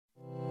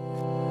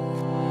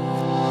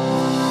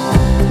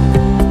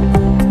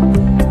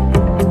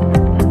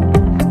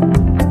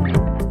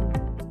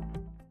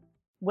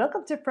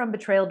Welcome to From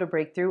Betrayal to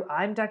Breakthrough.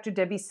 I'm Dr.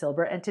 Debbie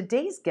Silber, and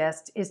today's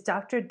guest is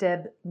Dr.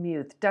 Deb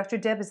Muth. Dr.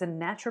 Deb is a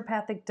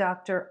naturopathic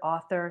doctor,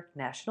 author,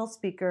 national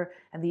speaker,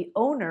 and the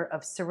owner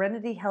of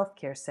Serenity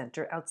Healthcare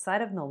Center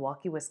outside of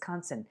Milwaukee,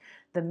 Wisconsin,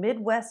 the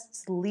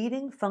Midwest's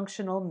leading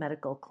functional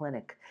medical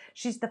clinic.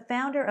 She's the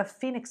founder of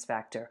Phoenix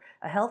Factor,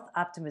 a health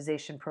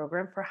optimization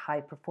program for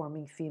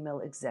high-performing female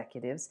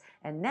executives,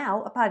 and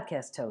now a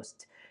podcast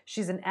host.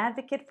 She's an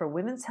advocate for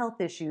women's health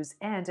issues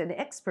and an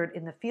expert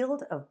in the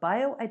field of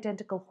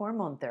bioidentical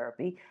hormone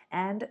therapy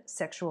and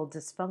sexual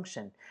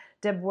dysfunction.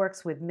 Deb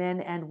works with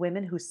men and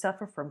women who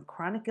suffer from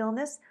chronic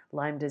illness,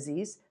 Lyme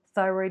disease,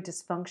 thyroid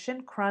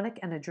dysfunction, chronic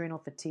and adrenal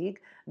fatigue,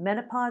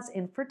 menopause,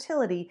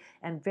 infertility,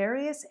 and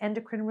various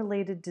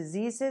endocrine-related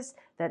diseases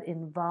that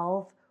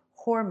involve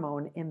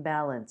hormone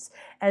imbalance.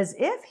 As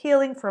if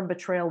healing from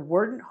betrayal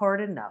weren't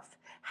hard enough,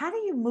 how do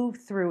you move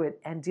through it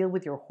and deal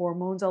with your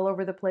hormones all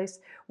over the place?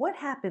 What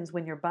happens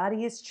when your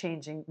body is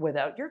changing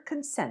without your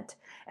consent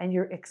and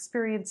you're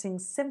experiencing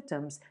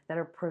symptoms that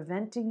are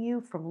preventing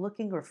you from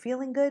looking or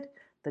feeling good?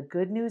 The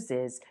good news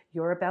is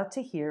you're about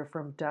to hear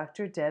from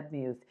Dr. Deb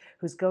Muth,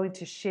 who's going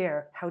to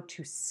share how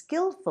to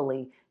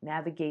skillfully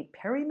navigate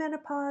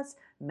perimenopause,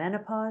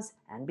 menopause,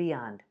 and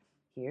beyond.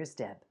 Here's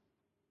Deb.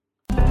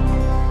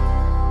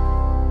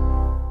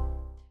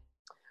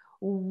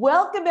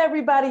 Welcome,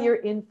 everybody. You're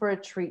in for a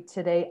treat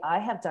today. I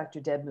have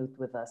Dr. Deb Muth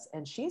with us,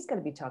 and she's going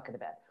to be talking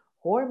about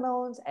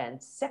hormones and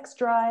sex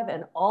drive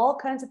and all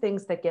kinds of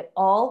things that get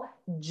all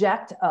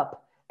jacked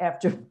up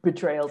after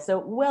betrayal. So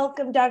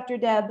welcome, Dr.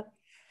 Deb.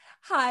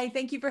 Hi,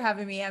 thank you for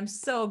having me. I'm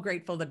so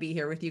grateful to be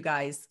here with you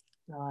guys.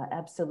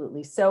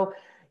 Absolutely. So,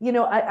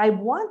 I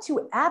want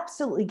to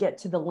absolutely get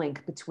to the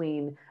link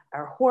between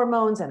our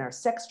hormones and our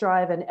sex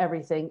drive and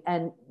everything.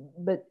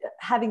 But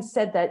having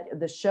said that,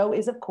 the show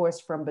is, of course,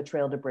 From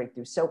Betrayal to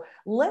Breakthrough. So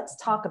let's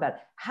talk about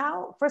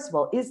how, first of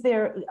all,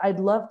 I'd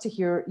love to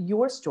hear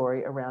your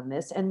story around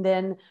this. And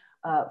then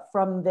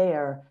from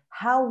there,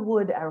 how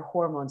would our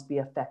hormones be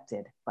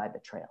affected by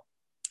betrayal?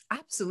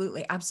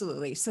 Absolutely.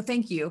 Absolutely. So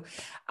thank you.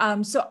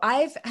 So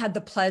I've had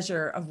the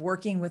pleasure of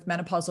working with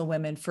menopausal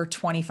women for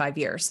 25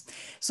 years.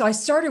 So I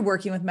started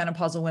working with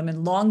menopausal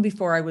women long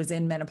before I was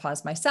in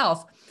menopause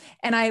myself.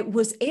 And I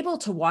was able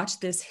to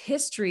watch this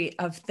history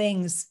of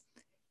things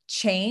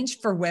change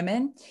for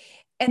women.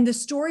 And the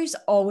stories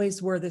always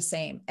were the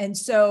same. And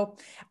so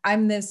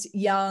I'm this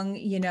young,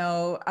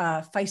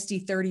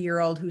 feisty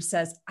 30-year-old who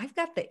says, I've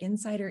got the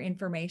insider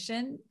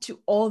information to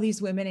all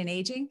these women in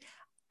aging.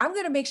 I'm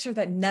going to make sure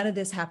that none of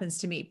this happens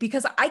to me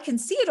because I can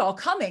see it all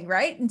coming,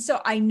 right? And so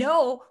I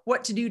know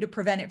what to do to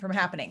prevent it from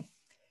happening.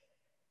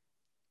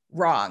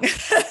 Wrong.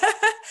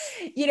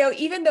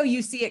 Even though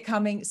you see it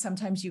coming,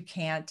 sometimes you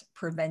can't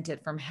prevent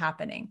it from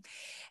happening.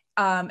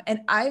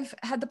 And I've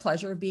had the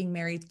pleasure of being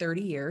married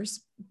 30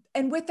 years.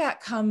 And with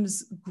that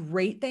comes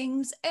great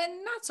things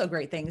and not so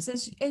great things,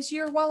 as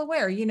you're well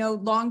aware.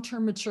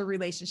 Long-term mature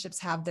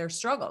relationships have their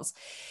struggles.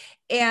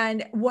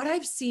 And what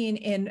I've seen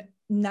in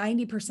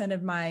 90%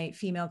 of my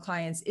female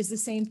clients is the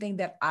same thing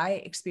that I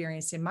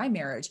experienced in my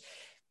marriage.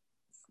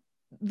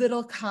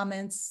 Little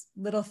comments,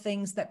 little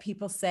things that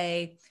people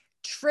say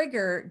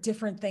trigger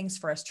different things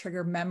for us,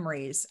 trigger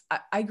memories.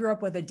 I grew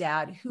up with a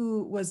dad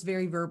who was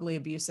very verbally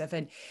abusive,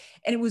 and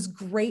it was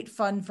great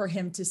fun for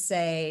him to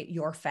say,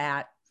 "You're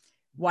fat.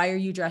 Why are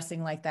you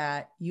dressing like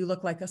that? You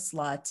look like a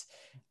slut.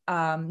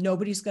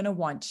 Nobody's going to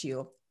want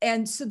you."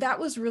 And so that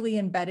was really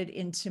embedded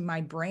into my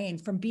brain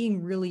from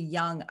being really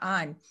young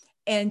on.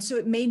 And so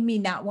it made me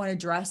not want to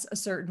dress a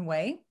certain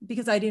way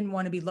because I didn't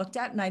want to be looked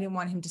at and I didn't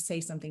want him to say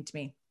something to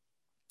me.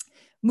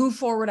 Move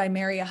forward, I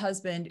marry a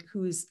husband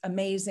who's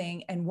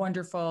amazing and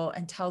wonderful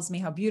and tells me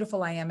how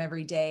beautiful I am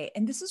every day.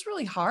 And this is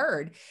really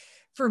hard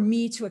for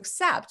me to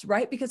accept,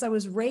 right? Because I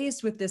was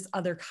raised with this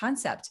other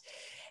concept.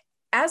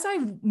 As I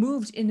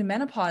moved into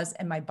menopause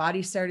and my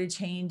body started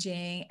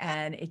changing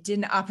and it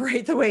didn't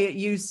operate the way it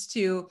used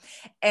to,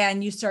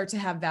 and you start to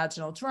have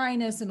vaginal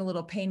dryness and a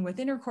little pain with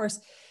intercourse,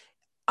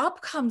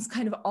 up comes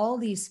kind of all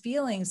these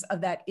feelings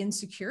of that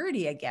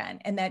insecurity again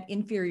and that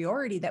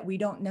inferiority that we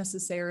don't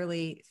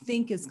necessarily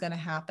think is going to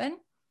happen.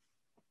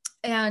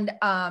 And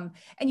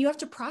you have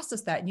to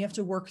process that and you have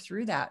to work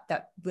through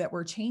that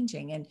we're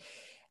changing. And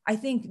I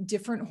think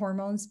different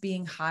hormones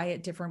being high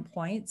at different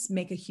points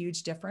make a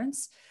huge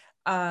difference.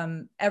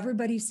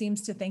 Everybody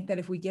seems to think that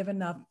if we give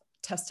enough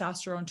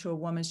testosterone to a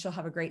woman, she'll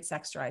have a great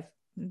sex drive.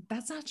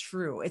 That's not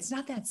true. It's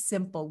not that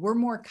simple. We're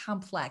more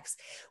complex.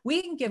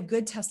 We can give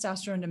good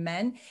testosterone to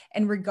men,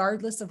 and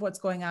regardless of what's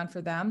going on for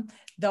them,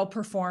 they'll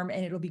perform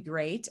and it'll be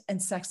great.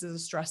 And sex is a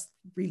stress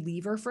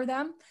reliever for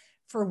them.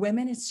 For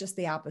women, it's just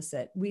the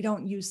opposite. We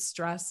don't use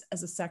stress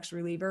as a sex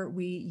reliever.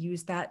 We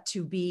use that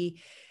to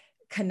be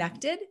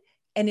connected.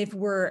 And if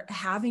we're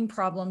having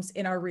problems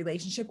in our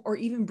relationship or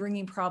even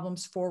bringing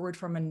problems forward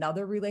from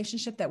another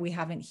relationship that we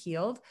haven't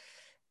healed,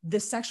 the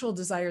sexual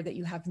desire that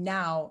you have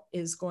now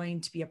is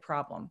going to be a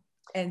problem.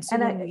 And so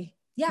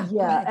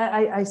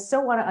I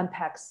so want to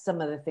unpack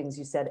some of the things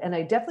you said, and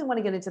I definitely want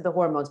to get into the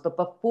hormones. But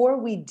before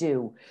we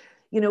do,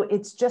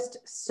 it's just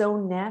so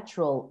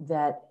natural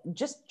that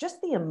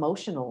just the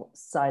emotional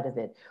side of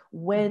it,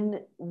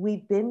 when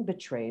we've been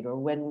betrayed or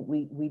when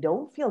we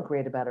don't feel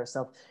great about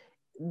ourselves,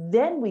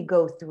 then we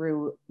go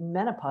through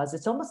menopause.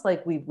 It's almost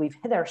like we've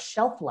hit our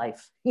shelf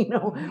life,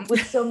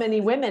 with so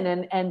many women,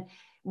 and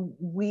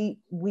we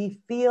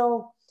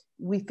feel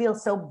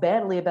so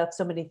badly about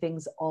so many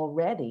things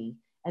already,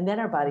 and then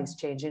our body's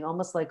changing,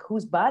 almost like,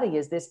 whose body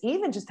is this?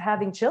 Even just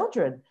having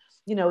children,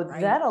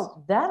 Right.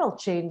 that'll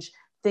change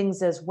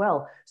things as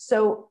well.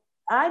 So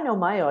I know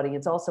my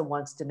audience also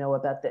wants to know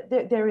about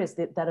that. There is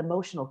that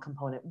emotional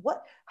component.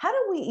 How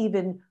do we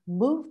even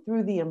move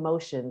through the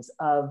emotions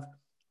of,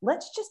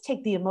 let's just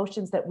take the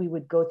emotions that we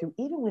would go through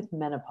even with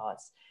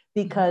menopause,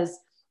 because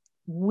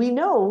we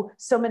know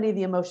so many of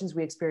the emotions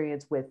we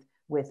experience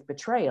with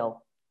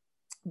betrayal,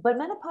 but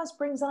menopause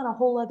brings on a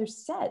whole other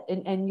set,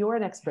 and you're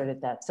an expert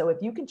at that. So if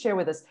you can share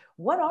with us,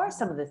 what are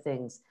some of the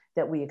things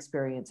that we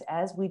experience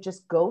as we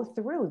just go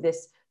through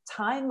this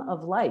time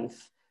of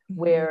life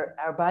where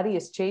our body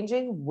is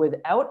changing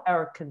without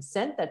our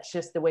consent? That's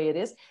just the way it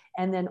is.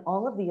 And then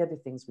all of the other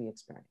things we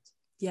experience.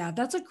 Yeah,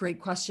 that's a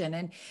great question.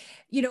 And,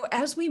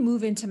 as we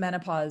move into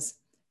menopause,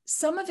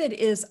 some of it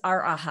is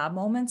our aha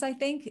moments, I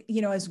think.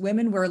 As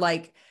women, we're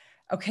like,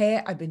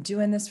 okay, I've been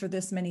doing this for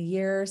this many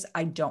years.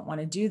 I don't want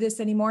to do this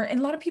anymore.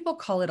 And a lot of people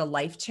call it a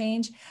life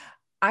change.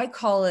 I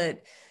call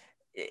it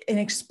an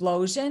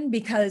explosion,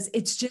 because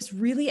it's just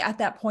really at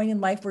that point in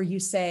life where you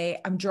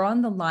say, I'm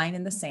drawing the line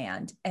in the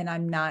sand and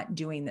I'm not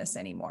doing this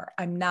anymore.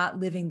 I'm not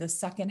living the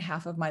second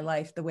half of my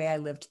life the way I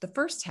lived the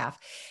first half.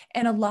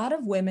 And a lot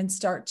of women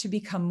start to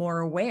become more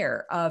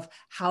aware of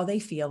how they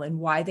feel and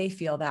why they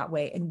feel that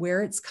way and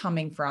where it's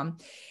coming from.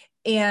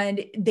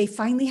 And they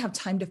finally have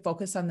time to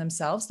focus on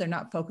themselves. They're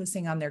not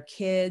focusing on their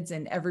kids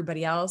and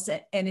everybody else.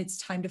 And it's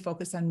time to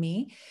focus on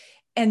me.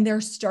 And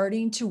they're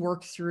starting to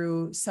work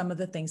through some of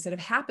the things that have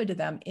happened to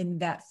them in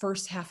that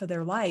first half of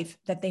their life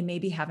that they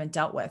maybe haven't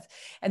dealt with.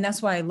 And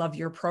that's why I love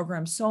your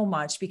program so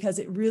much, because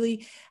it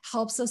really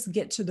helps us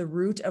get to the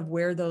root of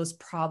where those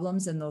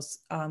problems and those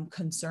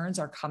concerns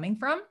are coming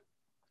from.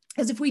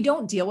 Because if we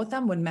don't deal with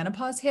them when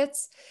menopause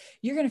hits,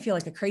 you're going to feel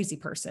like a crazy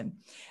person.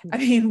 I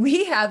mean,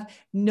 we have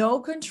no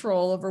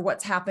control over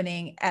what's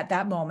happening at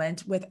that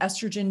moment, with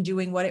estrogen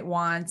doing what it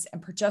wants and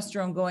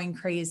progesterone going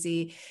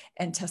crazy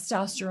and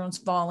testosterone's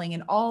falling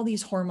and all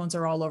these hormones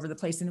are all over the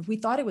place. And if we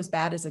thought it was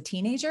bad as a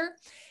teenager,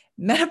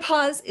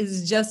 menopause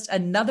is just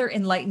another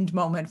enlightened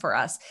moment for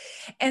us.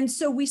 And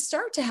so we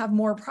start to have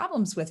more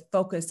problems with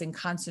focus and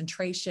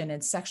concentration,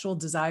 and sexual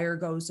desire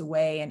goes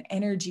away and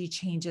energy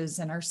changes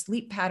and our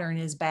sleep pattern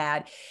is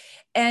bad.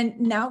 And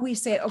now we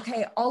say,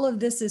 okay, all of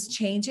this is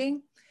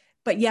changing,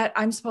 but yet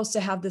I'm supposed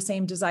to have the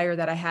same desire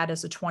that I had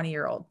as a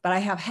 20-year-old, but I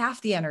have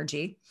half the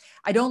energy.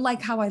 I don't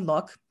like how I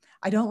look.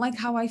 I don't like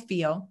how I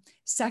feel.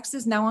 Sex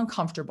is now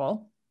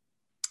uncomfortable.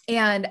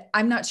 And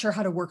I'm not sure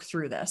how to work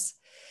through this.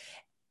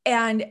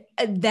 And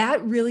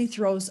that really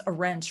throws a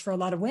wrench for a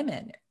lot of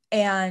women.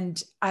 And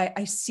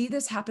I see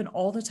this happen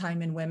all the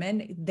time in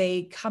women.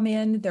 They come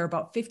in, they're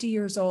about 50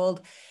 years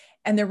old,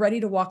 and they're ready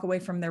to walk away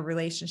from their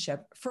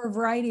relationship for a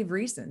variety of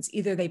reasons.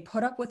 Either they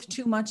put up with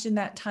too much in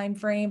that time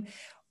frame,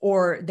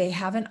 or they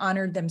haven't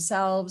honored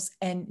themselves.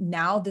 And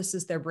now this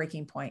is their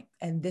breaking point,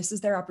 and this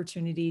is their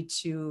opportunity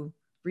to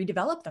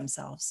redevelop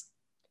themselves.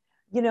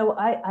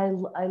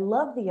 I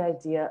love the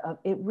idea of,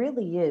 it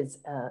really is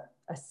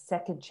a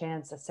second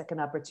chance, a second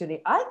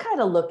opportunity. I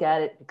kind of look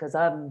at it, because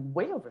I'm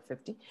way over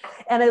 50,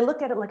 and I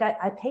look at it like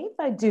I paid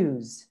my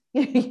dues.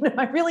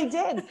 I really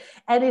did.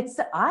 And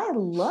I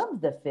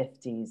love the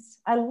 50s.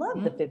 I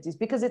love the 50s,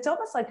 because it's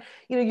almost like,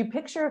 you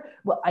picture,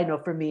 well, I know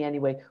for me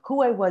anyway,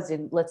 who I was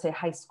in, let's say,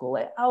 high school.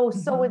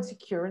 So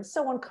insecure and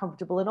so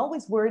uncomfortable and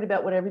always worried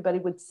about what everybody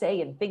would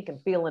say and think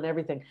and feel and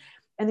everything.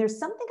 And there's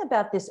something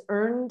about this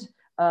earned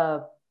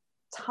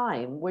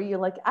time where you're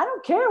like, I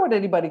don't care what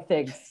anybody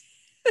thinks.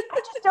 I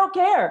just don't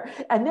care.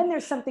 And then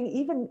there's something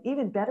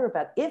even better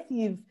about, if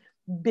you've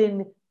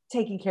been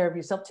taking care of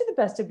yourself to the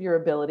best of your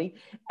ability,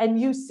 and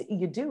you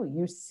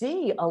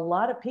see a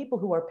lot of people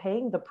who are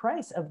paying the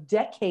price of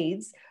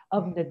decades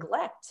of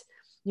neglect,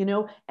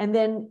 and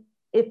then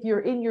if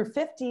you're in your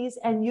 50s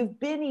and you've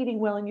been eating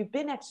well and you've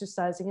been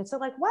exercising, it's so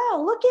like,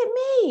 wow, look at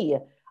me.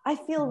 I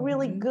feel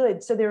really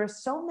good. So there are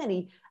so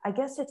many, I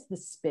guess it's the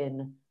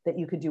spin that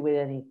you could do with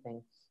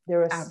anything.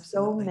 There are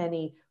so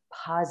many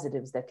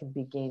positives that can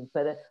be gained,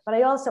 but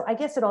I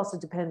guess it also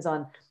depends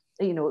on,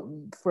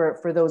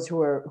 for those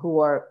who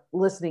are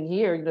listening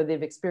here,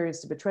 they've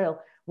experienced a betrayal.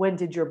 When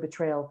did your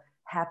betrayal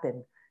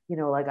happen?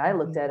 Like I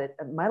looked at it,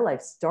 my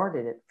life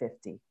started at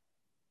 50.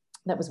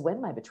 That was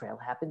when my betrayal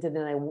happened, and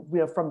then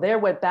I, from there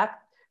went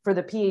back for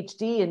the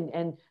PhD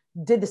and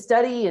did the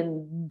study,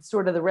 and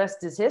sort of the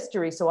rest is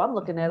history. So I'm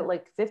looking at it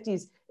like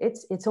 50s.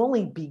 It's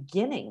only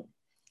beginning.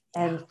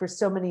 And for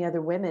so many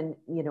other women,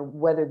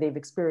 whether they've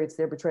experienced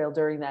their betrayal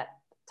during that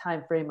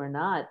time frame or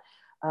not,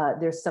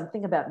 there's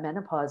something about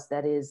menopause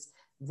that is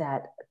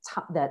that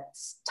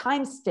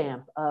time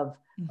stamp of,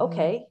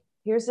 okay,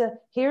 here's a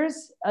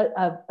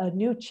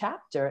new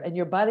chapter, and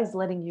your body's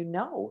letting you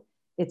know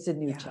it's a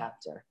new Yeah.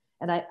 chapter.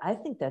 And I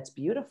think that's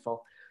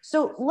beautiful.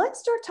 So let's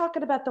start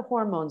talking about the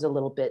hormones a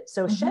little bit.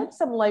 So shed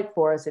some light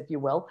for us, if you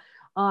will,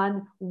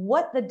 on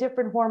what the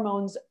different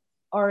hormones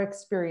are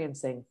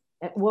experiencing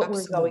and what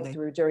we're going Absolutely.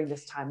 through during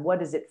this time. What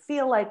does it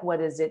feel like?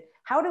 What is it?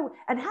 How do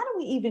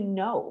we even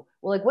know?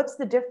 Well, like, what's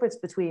the difference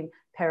between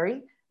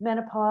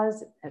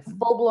perimenopause and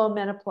full blown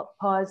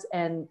menopause,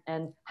 and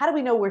how do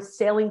we know we're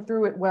sailing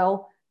through it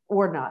well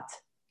or not?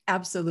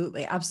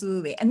 Absolutely.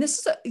 Absolutely. And this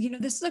is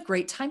this is a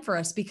great time for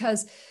us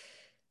because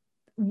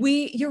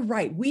you're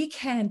right. We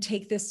can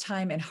take this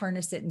time and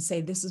harness it and say,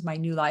 this is my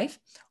new life,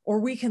 or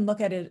we can look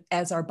at it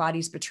as our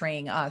body's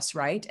betraying us.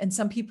 Right. And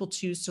some people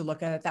choose to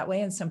look at it that way.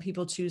 And some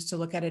people choose to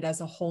look at it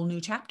as a whole new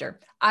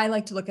chapter. I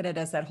like to look at it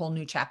as that whole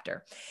new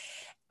chapter.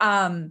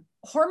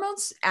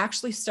 Hormones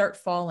actually start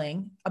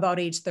falling about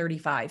age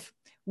 35.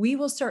 We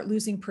will start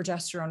losing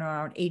progesterone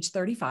around age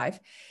 35.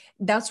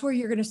 That's where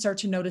you're going to start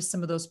to notice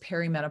some of those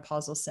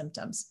perimenopausal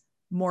symptoms.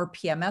 More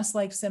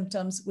PMS-like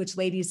symptoms, which,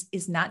 ladies,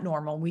 is not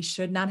normal. We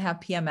should not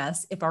have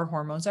PMS if our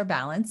hormones are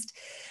balanced,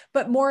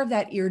 but more of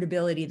that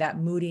irritability, that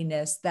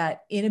moodiness,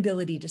 that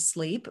inability to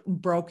sleep,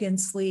 broken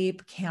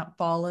sleep, can't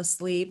fall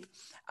asleep.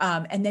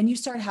 And then you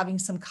start having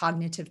some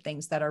cognitive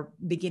things that are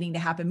beginning to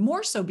happen,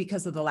 more so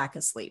because of the lack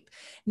of sleep,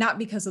 not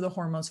because of the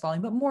hormones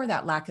falling, but more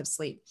that lack of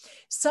sleep.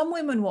 Some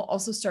women will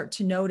also start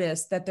to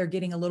notice that they're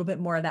getting a little bit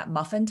more of that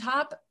muffin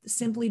top,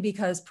 simply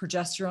because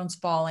progesterone's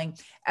falling,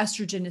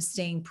 estrogen is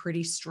staying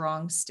pretty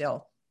strong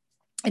still.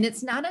 And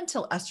it's not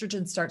until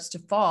estrogen starts to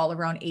fall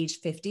around age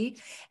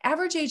 50.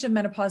 Average age of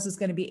menopause is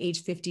going to be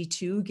age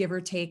 52, give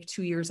or take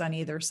 2 years on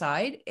either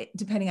side,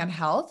 depending on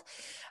health.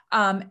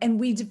 And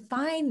we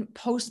define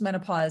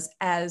postmenopause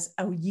as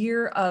a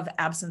year of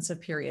absence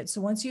of period.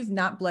 So once you've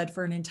not bled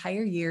for an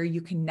entire year,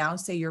 you can now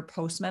say you're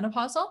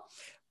postmenopausal.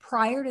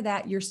 Prior to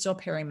that, you're still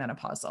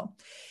perimenopausal.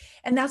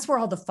 And that's where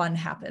all the fun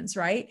happens,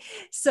 right?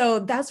 So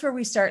that's where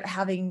we start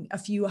having a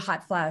few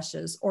hot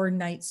flashes or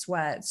night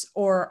sweats,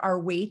 or our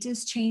weight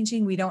is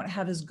changing. We don't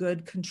have as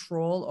good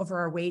control over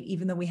our weight,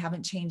 even though we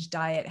haven't changed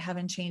diet,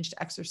 haven't changed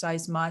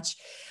exercise much.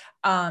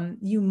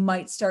 You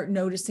might start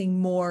noticing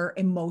more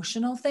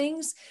emotional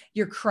things.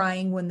 You're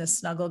crying when the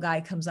snuggle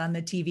guy comes on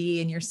the TV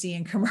and you're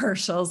seeing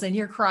commercials and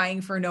you're crying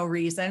for no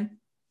reason.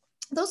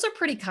 Those are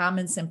pretty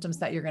common symptoms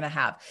that you're going to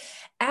have.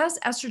 As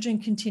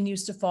estrogen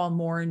continues to fall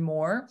more and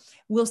more,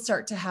 we'll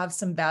start to have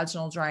some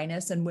vaginal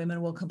dryness, and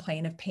women will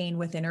complain of pain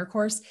with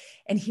intercourse.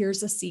 And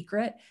here's a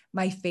secret.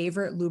 My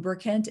favorite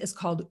lubricant is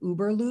called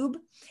Uberlube.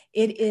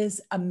 It is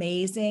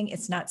amazing.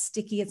 It's not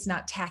sticky. It's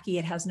not tacky.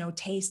 It has no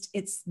taste.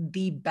 It's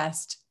the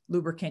best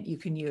lubricant you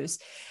can use.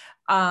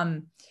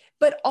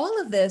 But all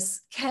of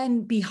this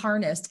can be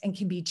harnessed and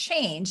can be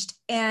changed,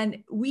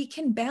 and we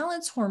can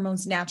balance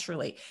hormones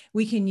naturally.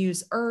 We can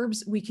use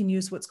herbs. We can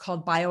use what's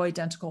called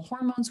bioidentical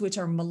hormones, which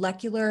are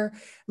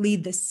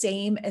molecularly the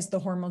same as the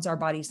hormones our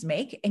bodies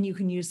make. And you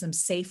can use them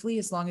safely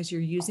as long as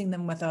you're using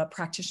them with a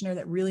practitioner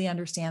that really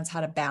understands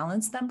how to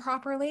balance them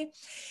properly.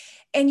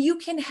 And you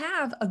can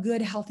have a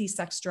good, healthy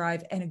sex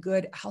drive and a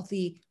good,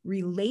 healthy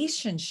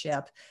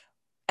relationship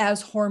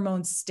as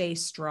hormones stay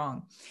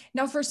strong.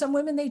 Now, for some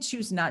women, they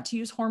choose not to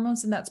use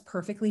hormones, and that's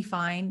perfectly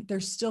fine.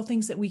 There's still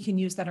things that we can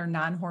use that are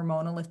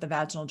non-hormonal if the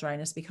vaginal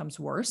dryness becomes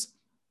worse.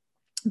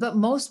 But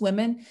most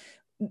women,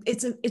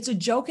 it's a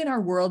joke in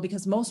our world,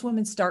 because most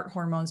women start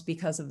hormones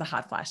because of the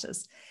hot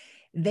flashes.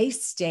 They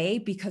stay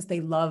because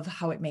they love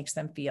how it makes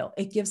them feel.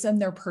 It gives them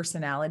their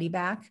personality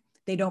back.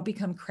 They don't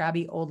become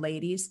crabby old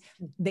ladies.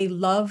 They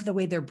love the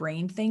way their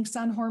brain thinks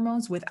on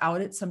hormones.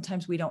 Without it,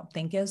 sometimes we don't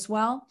think as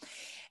well.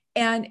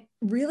 And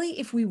really,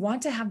 if we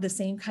want to have the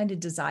same kind of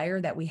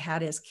desire that we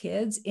had as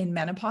kids in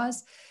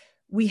menopause,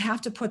 we have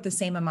to put the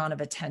same amount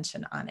of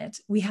attention on it.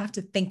 We have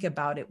to think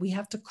about it. We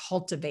have to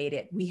cultivate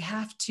it. We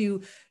have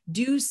to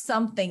do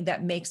something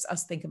that makes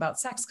us think about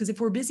sex. Because if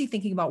we're busy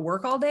thinking about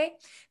work all day,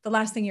 the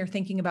last thing you're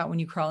thinking about when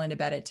you crawl into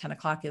bed at 10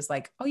 o'clock is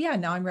like, oh yeah,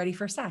 now I'm ready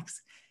for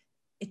sex.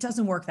 It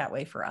doesn't work that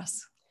way for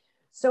us.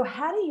 So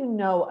how do you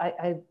know,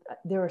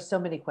 there are so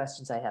many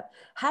questions I have.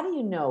 How do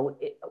you know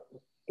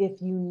if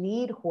you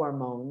need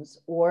hormones,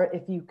 or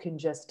if you can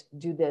just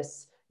do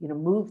this,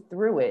 move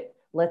through it,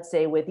 let's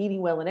say with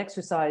eating well and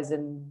exercise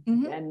and,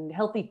 and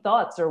healthy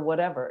thoughts or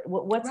whatever?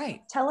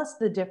 Right. Tell us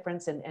the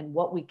difference and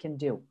what we can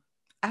do.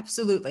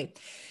 Absolutely.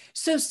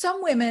 So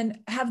some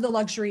women have the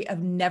luxury of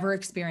never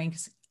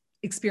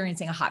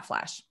experiencing a hot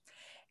flash.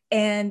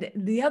 And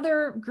the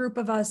other group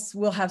of us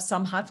will have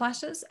some hot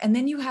flashes. And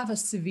then you have a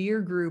severe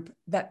group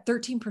that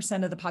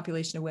 13% of the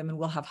population of women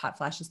will have hot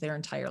flashes their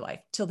entire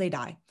life till they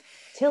die.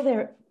 Till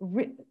they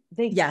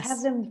Yes.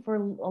 have them for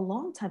a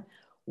long time.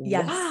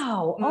 Yes.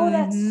 Wow. Oh,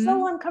 that's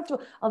so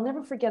uncomfortable. I'll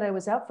never forget. I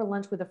was out for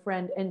lunch with a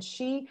friend, and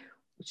she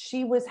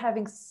was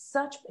having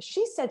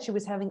she said she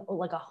was having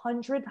like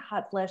 100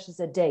 hot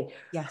flashes a day.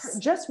 Yes.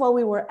 Just while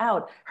we were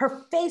out,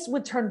 her face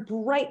would turn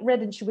bright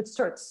red and she would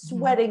start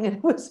sweating. And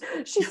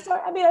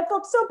I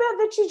felt so bad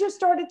that she just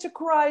started to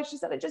cry. She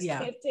said, I just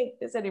can't take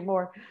this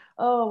anymore.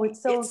 Oh,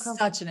 it's so uncomfortable.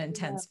 Such an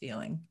intense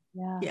feeling.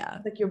 Yeah. Yeah.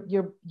 It's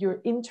like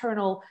your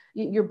internal,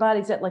 your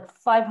body's at like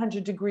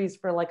 500 degrees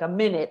for like a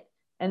minute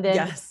and then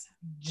Yes.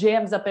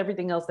 jams up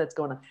everything else that's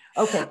going on.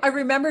 Okay. I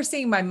remember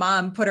seeing my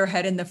mom put her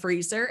head in the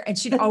freezer and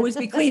she'd always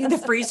be cleaning the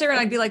freezer. And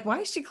I'd be like,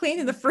 why is she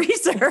cleaning the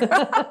freezer?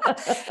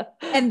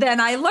 And then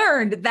I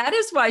learned that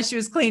is why she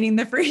was cleaning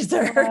the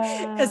freezer,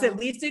 because at Wow.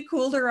 least it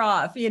cooled her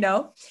off, you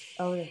know?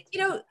 Oh, that's You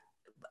know,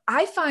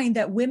 I find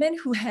that women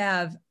who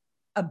have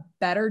a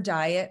better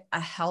diet, a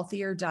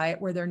healthier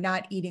diet where they're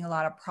not eating a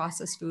lot of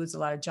processed foods, a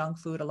lot of junk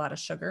food, a lot of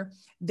sugar,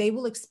 they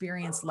will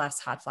experience less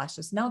hot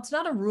flashes. Now, it's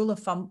not a rule of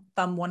thumb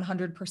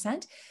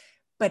 100%,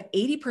 but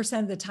 80%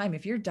 of the time,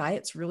 if your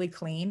diet's really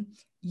clean,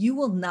 you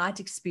will not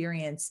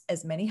experience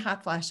as many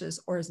hot flashes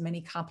or as many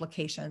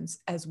complications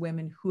as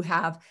women who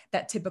have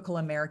that typical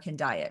American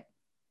diet.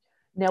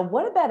 Now,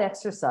 what about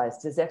exercise?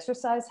 Does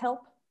exercise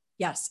help?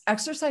 Yes,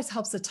 exercise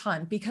helps a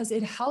ton because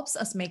it helps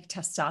us make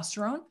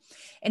testosterone.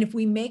 And if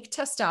we make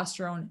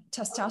testosterone,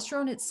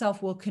 testosterone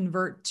itself will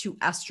convert to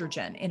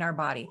estrogen in our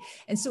body.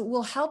 And so it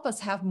will help us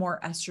have more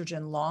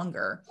estrogen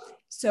longer.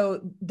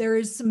 So there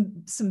is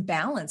some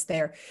balance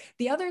there.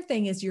 The other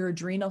thing is your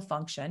adrenal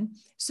function.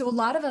 So a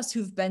lot of us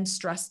who've been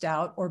stressed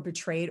out or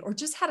betrayed or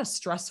just had a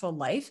stressful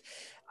life,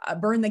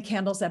 burn the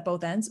candles at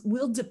both ends,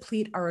 will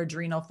deplete our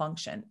adrenal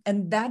function.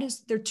 And that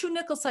is, they're two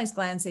nickel-sized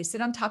glands. They sit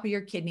on top of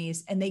your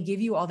kidneys and they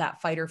give you all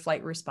that fight or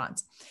flight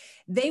response.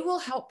 They will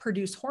help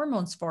produce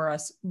hormones for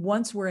us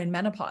once we're in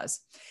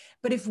menopause.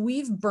 But if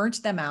we've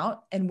burnt them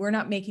out and we're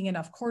not making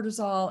enough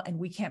cortisol and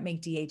we can't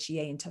make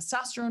DHEA and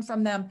testosterone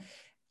from them,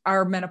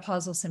 our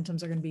menopausal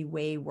symptoms are going to be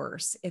way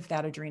worse if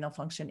that adrenal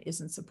function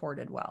isn't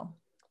supported well.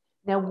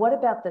 Now, what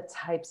about the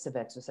types of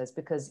exercise?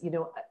 Because,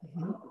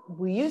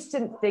 we used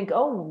to think,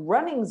 oh,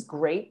 running's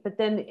great. But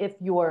then if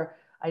you're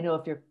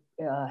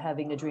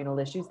having adrenal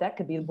issues, that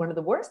could be one of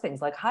the worst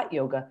things, like hot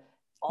yoga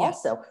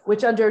also, yes,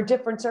 which under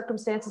different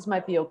circumstances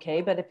might be okay.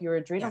 But if your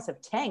adrenals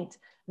have tanked,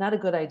 not a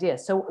good idea.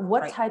 So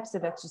what types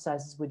of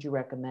exercises would you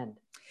recommend?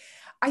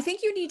 I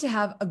think you need to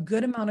have a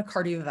good amount of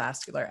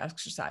cardiovascular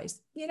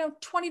exercise,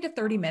 20 to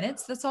 30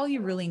 minutes. That's all you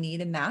really need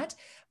in that.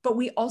 But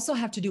we also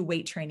have to do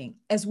weight training.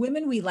 As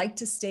women, we like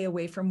to stay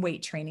away from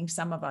weight training,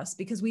 some of us,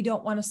 because we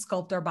don't want to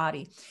sculpt our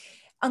body.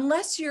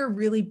 Unless you're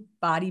really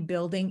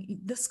bodybuilding,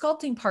 the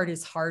sculpting part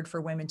is hard for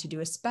women to do,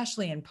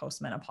 especially in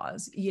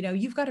postmenopause.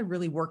 You've got to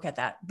really work at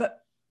that. But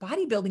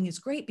bodybuilding is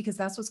great because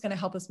that's what's going to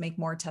help us make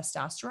more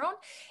testosterone.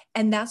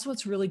 And that's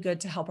what's really good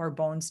to help our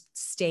bones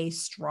stay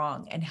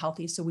strong and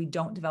healthy so we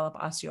don't develop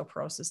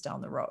osteoporosis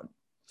down the road.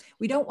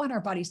 We don't want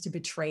our bodies to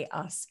betray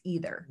us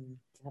either.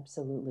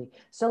 Absolutely.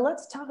 So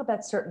let's talk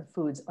about certain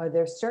foods. Are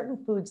there certain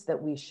foods that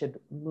we should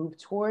move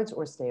towards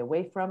or stay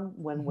away from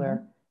when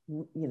we're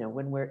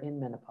in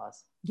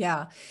menopause?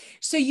 Yeah.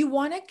 So you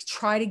want to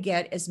try to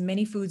get as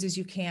many foods as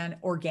you can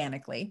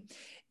organically.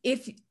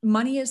 If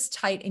money is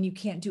tight and you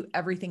can't do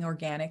everything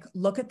organic,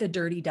 look at the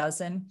Dirty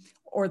Dozen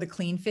or the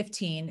Clean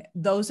 15.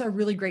 Those are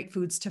really great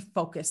foods to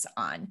focus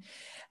on.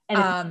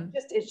 And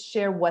just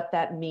share what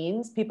that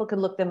means. People can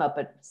look them up,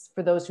 but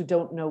for those who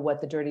don't know what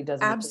the Dirty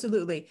Dozen is.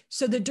 Absolutely.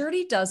 So the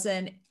Dirty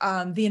Dozen,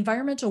 the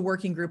Environmental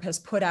Working Group has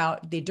put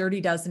out the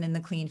Dirty Dozen and the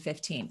Clean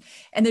 15.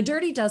 And the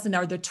Dirty Dozen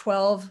are the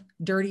 12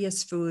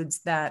 dirtiest foods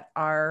that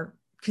are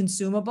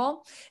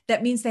consumable.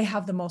 That means they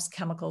have the most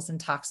chemicals and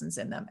toxins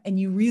in them. And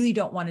you really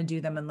don't want to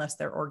do them unless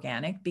they're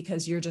organic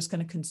because you're just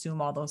going to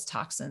consume all those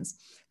toxins.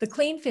 The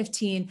Clean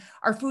 15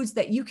 are foods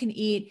that you can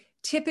eat.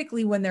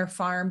 Typically when they're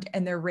farmed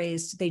and they're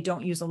raised, they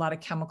don't use a lot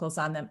of chemicals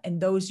on them.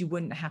 And those you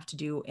wouldn't have to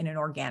do in an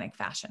organic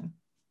fashion.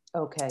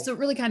 Okay. So it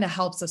really kind of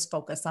helps us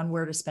focus on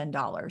where to spend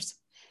dollars.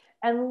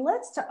 And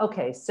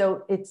okay,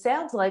 so it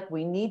sounds like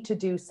we need to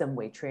do some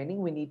weight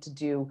training. We need to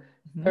do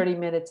 30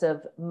 minutes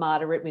of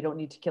moderate. We don't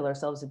need to kill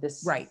ourselves at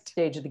this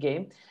stage of the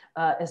game.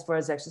 As far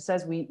as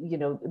exercise,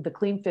 the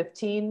Clean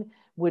 15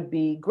 would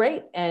be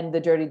great. And the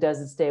Dirty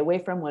Dozen stay away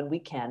from when we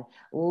can.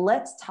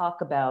 Let's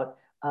talk about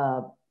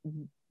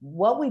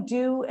what we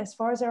do as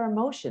far as our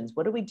emotions.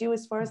 What do we do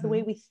as far as the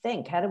way we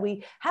think? How do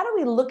we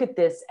look at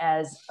this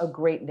as a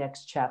great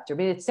next chapter? I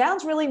mean, it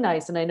sounds really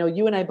nice. And I know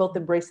you and I both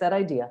embrace that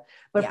idea,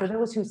 but for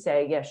those who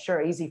say, yeah,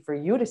 sure, easy for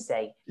you to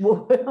say,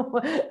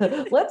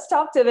 let's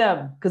talk to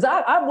them. Cause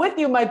I'm with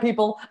you, my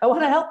people. I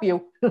want to help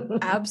you.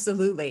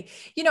 Absolutely.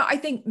 I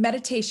think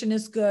meditation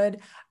is good.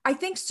 I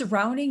think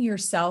surrounding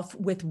yourself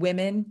with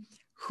women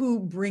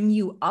who bring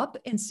you up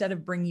instead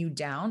of bring you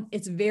down.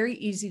 It's very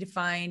easy to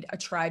find a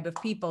tribe of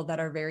people that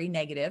are very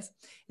negative,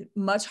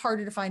 much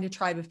harder to find a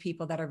tribe of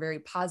people that are very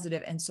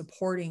positive and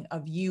supporting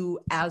of you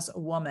as a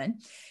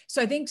woman.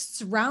 So I think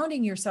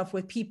surrounding yourself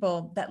with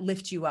people that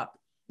lift you up.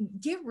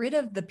 Get rid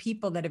of the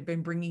people that have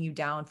been bringing you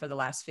down for the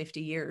last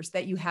 50 years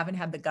that you haven't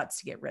had the guts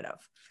to get rid of.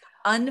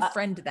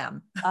 Unfriend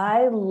them.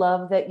 I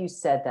love that you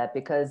said that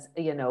because,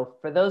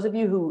 for those of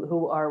you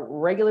who are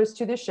regulars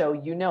to the show,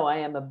 I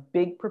am a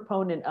big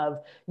proponent of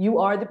you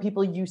are the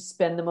people you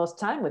spend the most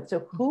time with.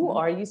 So who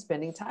are you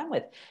spending time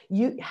with?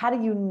 How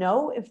do you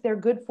know if they're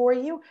good for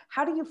you?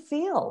 How do you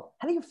feel?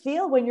 How do you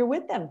feel when you're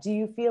with them? Do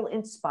you feel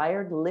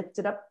inspired,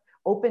 lifted up?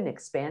 open,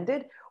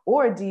 expanded?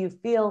 Or do you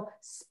feel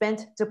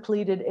spent,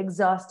 depleted,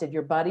 exhausted?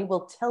 Your body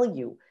will tell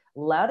you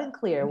loud and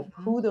clear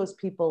who those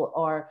people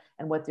are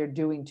and what they're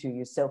doing to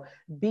you. So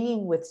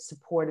being with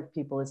supportive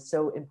people is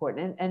so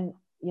important. And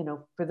you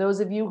know, for those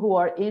of you who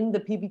are in the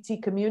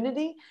PBT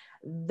community,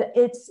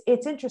 it's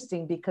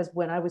interesting because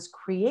when I was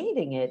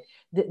creating it,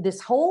 this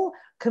whole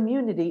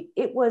community,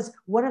 it was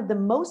one of the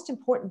most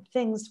important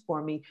things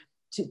for me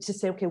to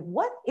say, okay,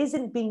 what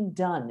isn't being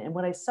done? And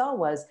what I saw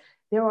was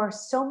there are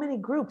so many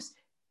groups.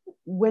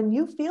 When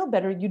you feel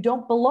better, you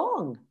don't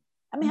belong.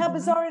 I mean, how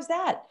bizarre is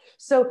that?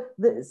 So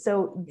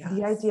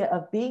the idea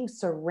of being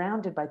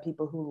surrounded by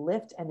people who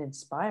lift and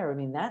inspire, I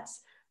mean,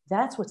 that's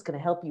what's going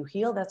to help you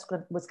heal. That's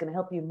what's going to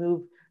help you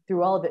move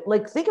through all of it.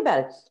 Like, think about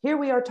it. Here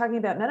we are talking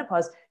about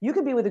menopause. You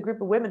could be with a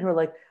group of women who are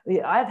like,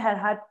 I've had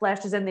hot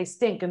flashes and they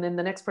stink. And then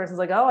the next person's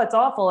like, oh, it's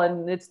awful.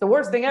 And it's the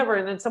worst thing ever.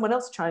 And then someone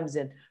else chimes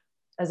in,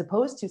 as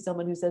opposed to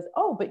someone who says,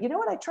 oh, but you know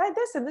what? I tried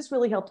this and this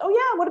really helped. Oh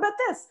yeah. What about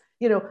this?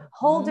 You know,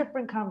 whole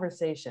different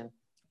conversation.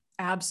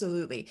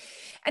 Absolutely.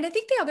 And I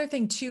think the other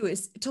thing too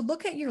is to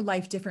look at your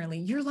life differently.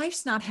 Your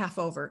life's not half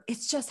over.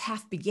 It's just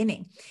half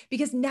beginning,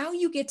 because now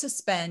you get to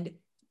spend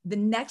the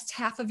next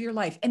half of your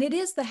life. And it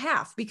is the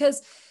half,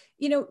 because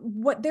you know,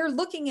 what they're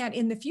looking at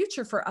in the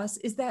future for us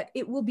is that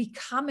it will be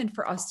common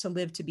for us to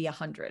live to be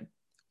 100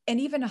 and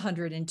even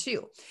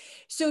 102.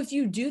 So if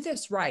you do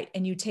this right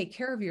and you take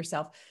care of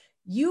yourself,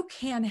 you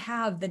can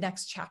have the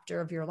next chapter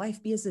of your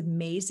life be as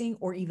amazing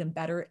or even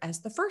better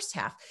as the first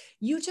half.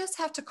 You just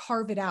have to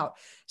carve it out.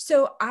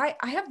 So I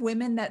have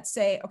women that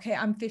say, okay,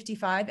 I'm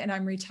 55 and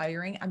I'm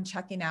retiring. I'm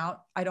checking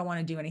out. I don't want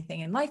to do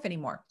anything in life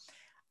anymore.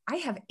 I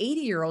have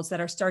 80-year-olds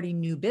that are starting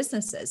new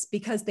businesses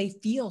because they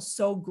feel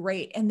so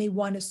great and they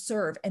want to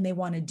serve and they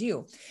want to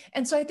do.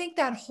 And so I think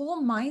that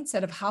whole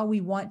mindset of how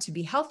we want to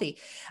be healthy,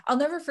 I'll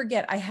never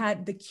forget, I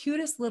had the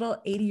cutest little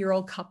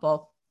 80-year-old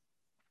couple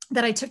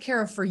that I took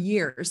care of for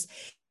years.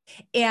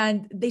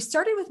 And they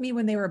started with me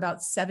when they were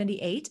about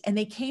 78. And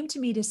they came to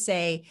me to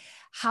say,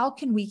 how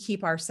can we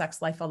keep our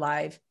sex life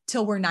alive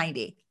till we're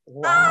 90?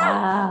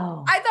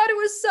 Wow. I thought it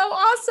was so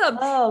awesome.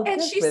 Oh,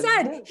 and she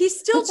said, he's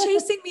still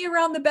chasing me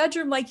around the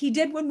bedroom like he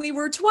did when we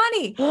were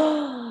 20.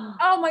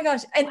 Oh my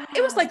gosh. And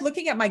it was like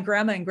looking at my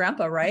grandma and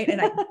grandpa, right?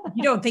 And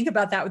you don't think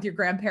about that with your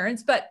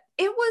grandparents, but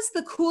it was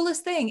the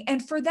coolest thing.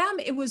 And for them,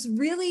 it was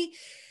really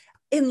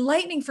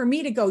enlightening for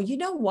me to go, you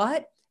know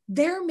what?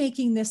 They're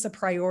making this a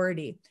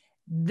priority.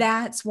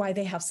 That's why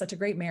they have such a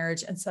great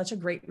marriage and such a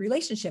great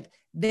relationship.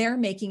 They're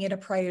making it a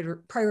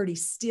priority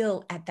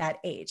still at that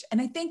age. And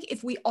I think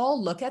if we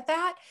all look at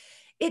that,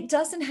 it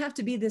doesn't have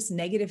to be this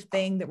negative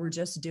thing that we're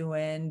just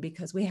doing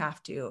because we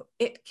have to.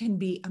 It can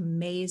be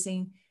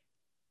amazing,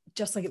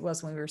 just like it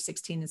was when we were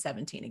 16 and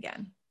 17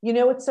 again. You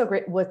know, what's so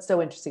great, what's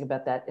so interesting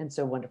about that and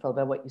so wonderful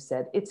about what you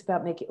said, it's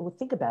about making, well,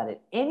 think about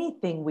it.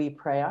 Anything we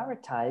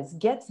prioritize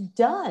gets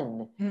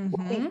done.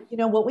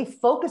 What we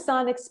focus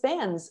on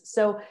expands.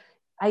 So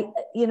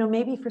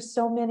maybe for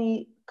so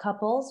many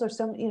couples or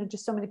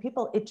just so many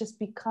people, it just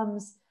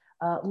becomes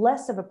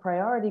less of a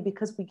priority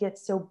because we get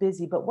so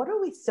busy. But what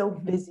are we so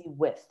busy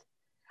with?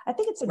 I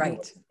think it's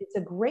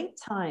a great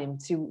time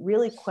to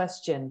really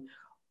question,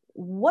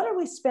 what are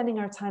we spending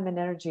our time and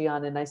energy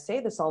on? And I say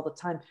this all the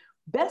time,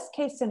 best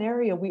case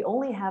scenario, we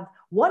only have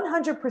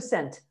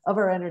 100% of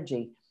our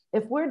energy.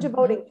 If we're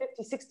devoting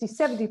 50, 60,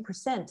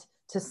 70%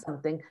 to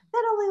something,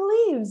 that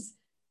only leaves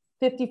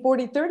 50,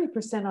 40,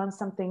 30% on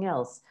something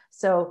else.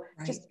 So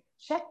just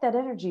check that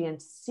energy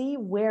and see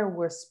where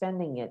we're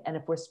spending it. And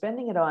if we're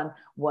spending it on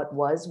what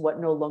was, what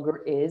no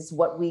longer is,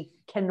 what we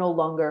can no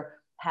longer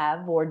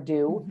have or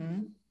do,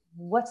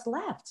 what's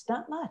left?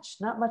 Not much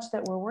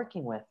that we're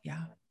working with.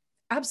 Yeah,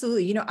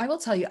 absolutely. You know, I will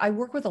tell you, I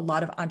work with a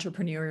lot of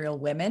entrepreneurial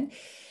women.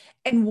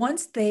 And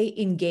once they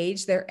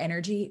engage their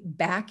energy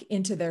back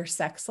into their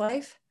sex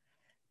life,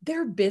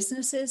 their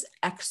businesses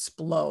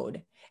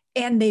explode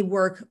and they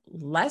work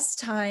less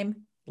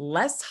time,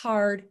 less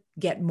hard,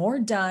 get more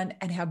done,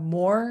 and have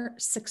more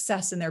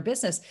success in their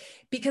business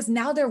because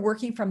now they're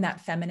working from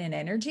that feminine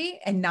energy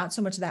and not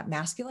so much that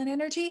masculine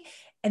energy.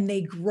 And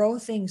they grow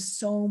things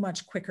so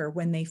much quicker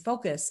when they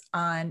focus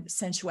on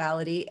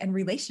sensuality and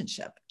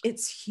relationship.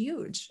 It's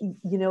huge.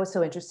 You know, it's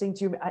so interesting.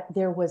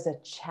 There was a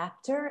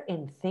chapter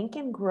in Think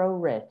and Grow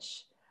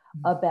Rich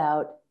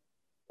about,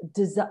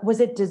 was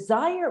it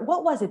desire?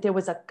 What was it? There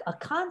was a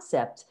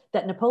concept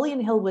that Napoleon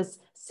Hill was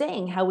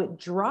saying how it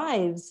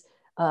drives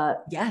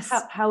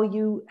how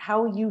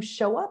you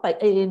show up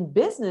in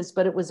business,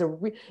 but it was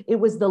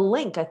the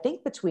link, I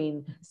think,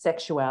 between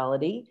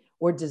sexuality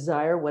or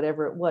desire,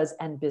 whatever it was,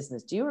 and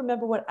business. Do you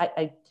remember what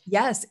I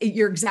Yes,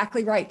 you're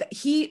exactly right.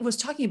 He was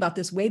talking about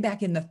this way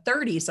back in the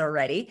 30s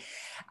already,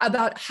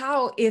 about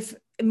how, if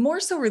more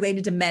so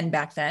related to men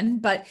back then,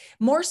 but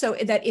more so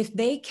that if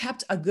they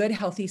kept a good,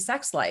 healthy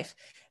sex life,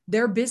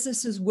 their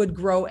businesses would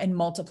grow and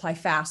multiply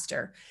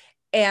faster.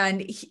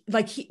 And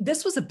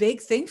this was a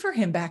big thing for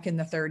him back in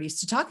the 30s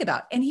to talk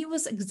about. And he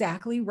was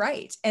exactly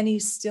right. And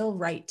he's still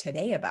right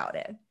today about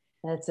it.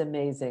 That's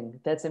amazing.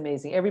 That's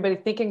amazing. Everybody,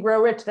 Think and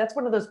Grow Rich. That's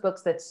one of those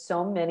books that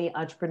so many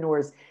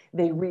entrepreneurs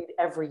they read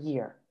every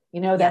year.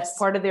 That's Yes.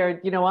 part of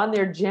their, on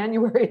their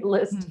January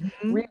list.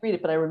 Mhm. Reread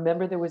it. But I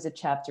remember there was a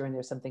chapter in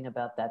there, something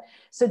about that.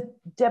 So,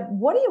 Deb,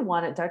 what do you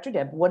want, Dr.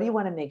 Deb? What do you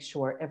want to make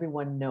sure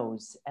everyone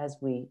knows as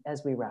we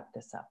wrap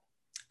this up?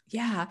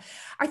 Yeah,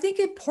 I think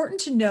important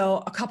to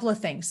know a couple of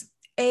things.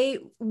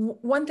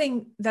 One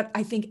thing that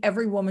I think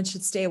every woman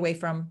should stay away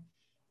from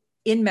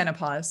in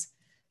menopause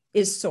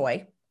is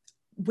soy.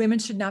 Women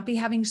should not be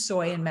having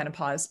soy in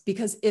menopause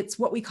because it's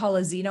what we call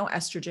a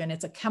xenoestrogen.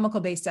 It's a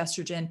chemical-based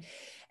estrogen.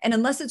 And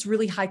unless it's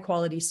really high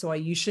quality soy,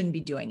 you shouldn't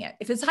be doing it.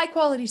 If it's high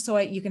quality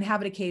soy, you can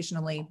have it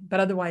occasionally, but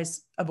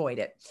otherwise avoid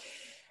it.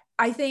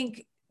 I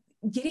think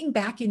getting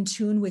back in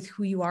tune with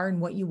who you are and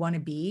what you want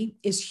to be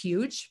is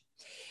huge.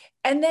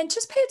 And then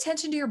just pay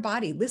attention to your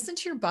body. Listen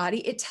to your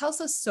body. It tells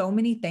us so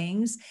many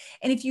things.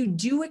 And if you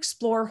do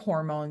explore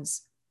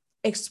hormones,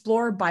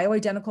 explore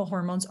bioidentical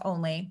hormones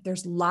only.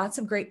 There's lots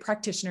of great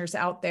practitioners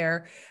out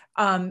there.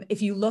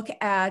 If you look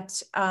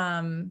at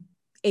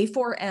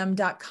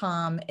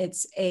a4m.com,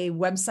 it's a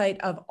website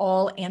of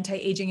all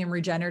anti-aging and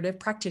regenerative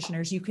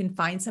practitioners. You can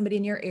find somebody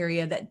in your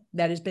area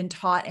that has been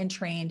taught and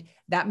trained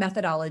that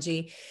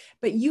methodology,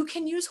 but you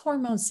can use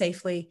hormones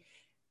safely.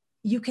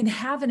 You can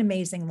have an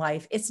amazing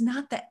life. It's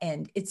not the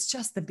end. It's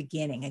just the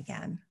beginning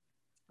again.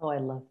 Oh, I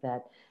love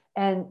that.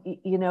 And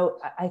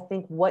I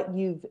think what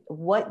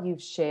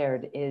you've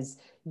shared is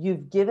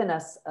you've given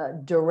us a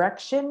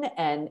direction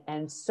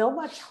and so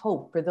much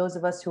hope for those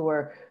of us who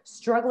are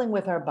struggling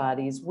with our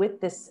bodies,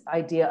 with this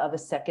idea of a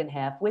second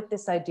half, with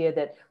this idea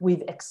that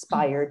we've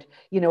expired,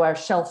 our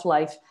shelf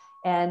life,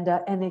 and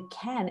it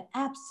can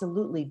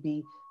absolutely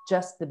be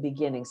just the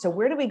beginning. So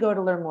where do we go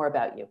to learn more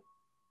about you?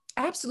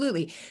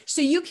 Absolutely.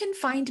 So you can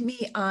find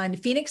me on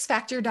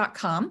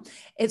phoenixfactor.com.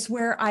 It's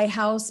where I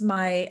house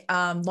my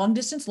long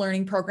distance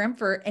learning program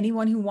for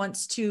anyone who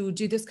wants to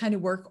do this kind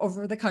of work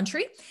over the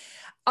country.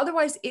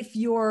 Otherwise, if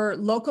you're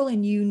local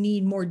and you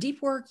need more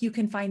deep work, you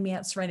can find me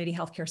at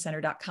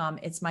serenityhealthcarecenter.com.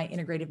 It's my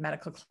integrative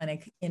medical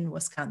clinic in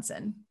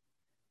Wisconsin.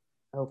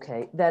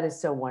 Okay, that is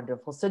so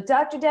wonderful. So,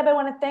 Dr. Deb, I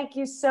want to thank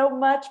you so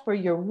much for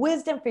your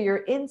wisdom, for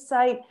your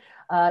insight.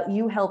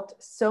 You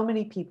helped so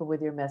many people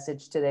with your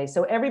message today.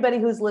 So, everybody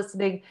who's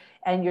listening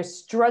and you're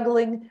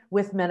struggling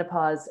with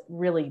menopause,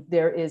 really,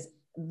 there is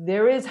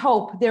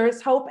hope. There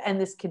is hope,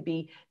 and this could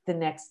be the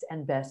next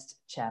and best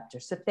chapter.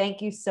 So,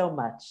 thank you so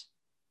much.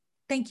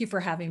 Thank you for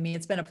having me.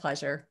 It's been a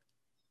pleasure.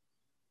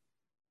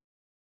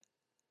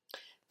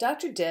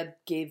 Dr. Deb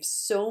gave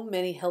so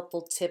many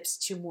helpful tips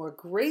to more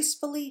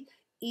gracefully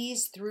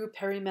ease through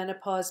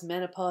perimenopause,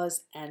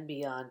 menopause, and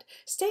beyond.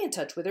 Stay in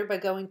touch with her by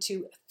going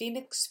to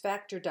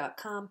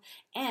phoenixfactor.com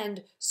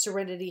and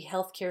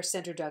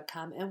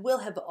serenityhealthcarecenter.com, and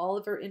we'll have all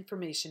of her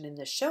information in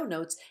the show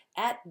notes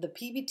at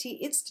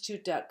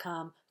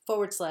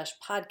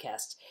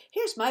thepbtinstitute.com/podcast.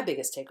 Here's my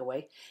biggest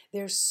takeaway.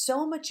 There's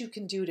so much you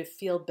can do to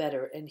feel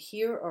better, and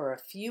here are a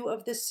few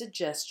of the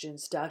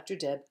suggestions Dr.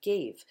 Deb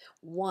gave.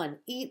 1.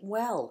 Eat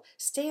well.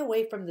 Stay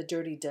away from the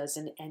dirty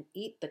dozen and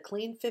eat the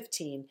clean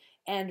 15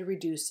 and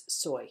reduce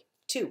soy.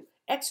 2.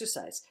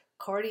 Exercise.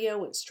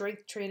 Cardio and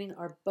strength training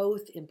are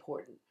both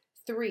important.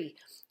 3.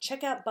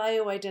 Check out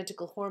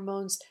bioidentical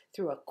hormones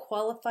through a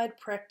qualified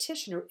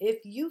practitioner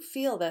if you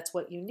feel that's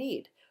what you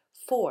need.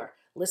 4.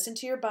 Listen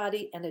to your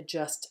body and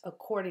adjust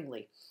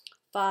accordingly.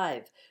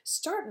 5.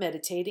 Start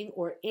meditating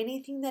or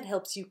anything that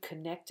helps you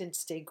connect and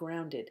stay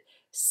grounded.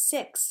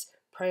 6.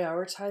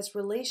 Prioritize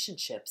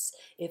relationships.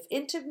 If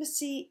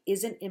intimacy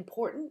isn't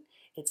important,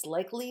 it's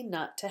likely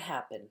not to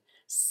happen.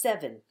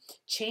 7.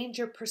 Change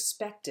your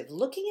perspective.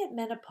 Looking at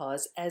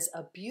menopause as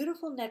a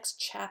beautiful next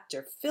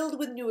chapter filled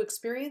with new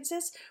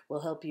experiences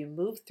will help you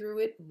move through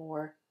it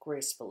more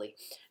gracefully.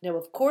 Now,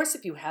 of course,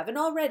 if you haven't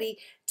already,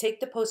 take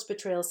the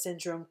post-betrayal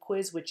syndrome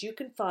quiz, which you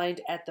can find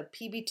at the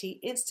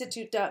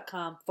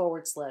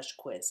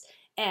pbtinstitute.com/quiz.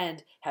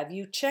 And have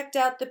you checked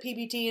out the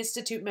PBT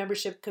Institute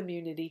membership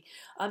community?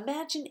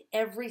 Imagine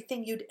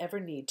everything you'd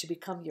ever need to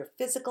become your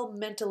physical,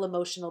 mental,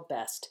 emotional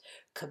best.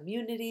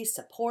 Community,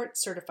 support,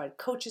 certified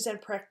coaches and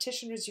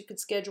practitioners you can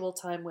schedule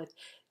time with,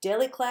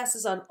 daily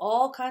classes on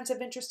all kinds of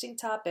interesting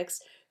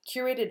topics,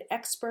 curated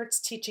experts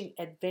teaching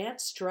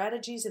advanced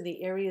strategies in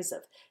the areas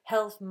of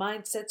health,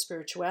 mindset,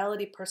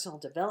 spirituality, personal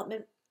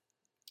development.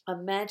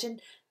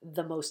 Imagine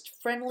the most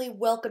friendly,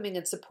 welcoming,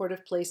 and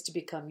supportive place to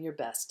become your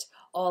best,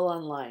 all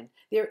online.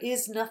 There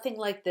is nothing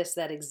like this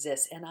that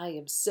exists, and I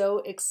am so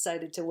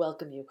excited to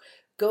welcome you.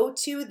 Go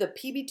to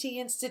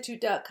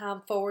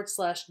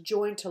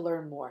thepbtinstitute.com/join to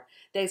learn more.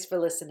 Thanks for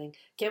listening.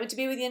 Can't wait to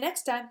be with you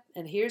next time,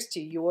 and here's to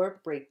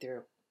your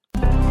breakthrough.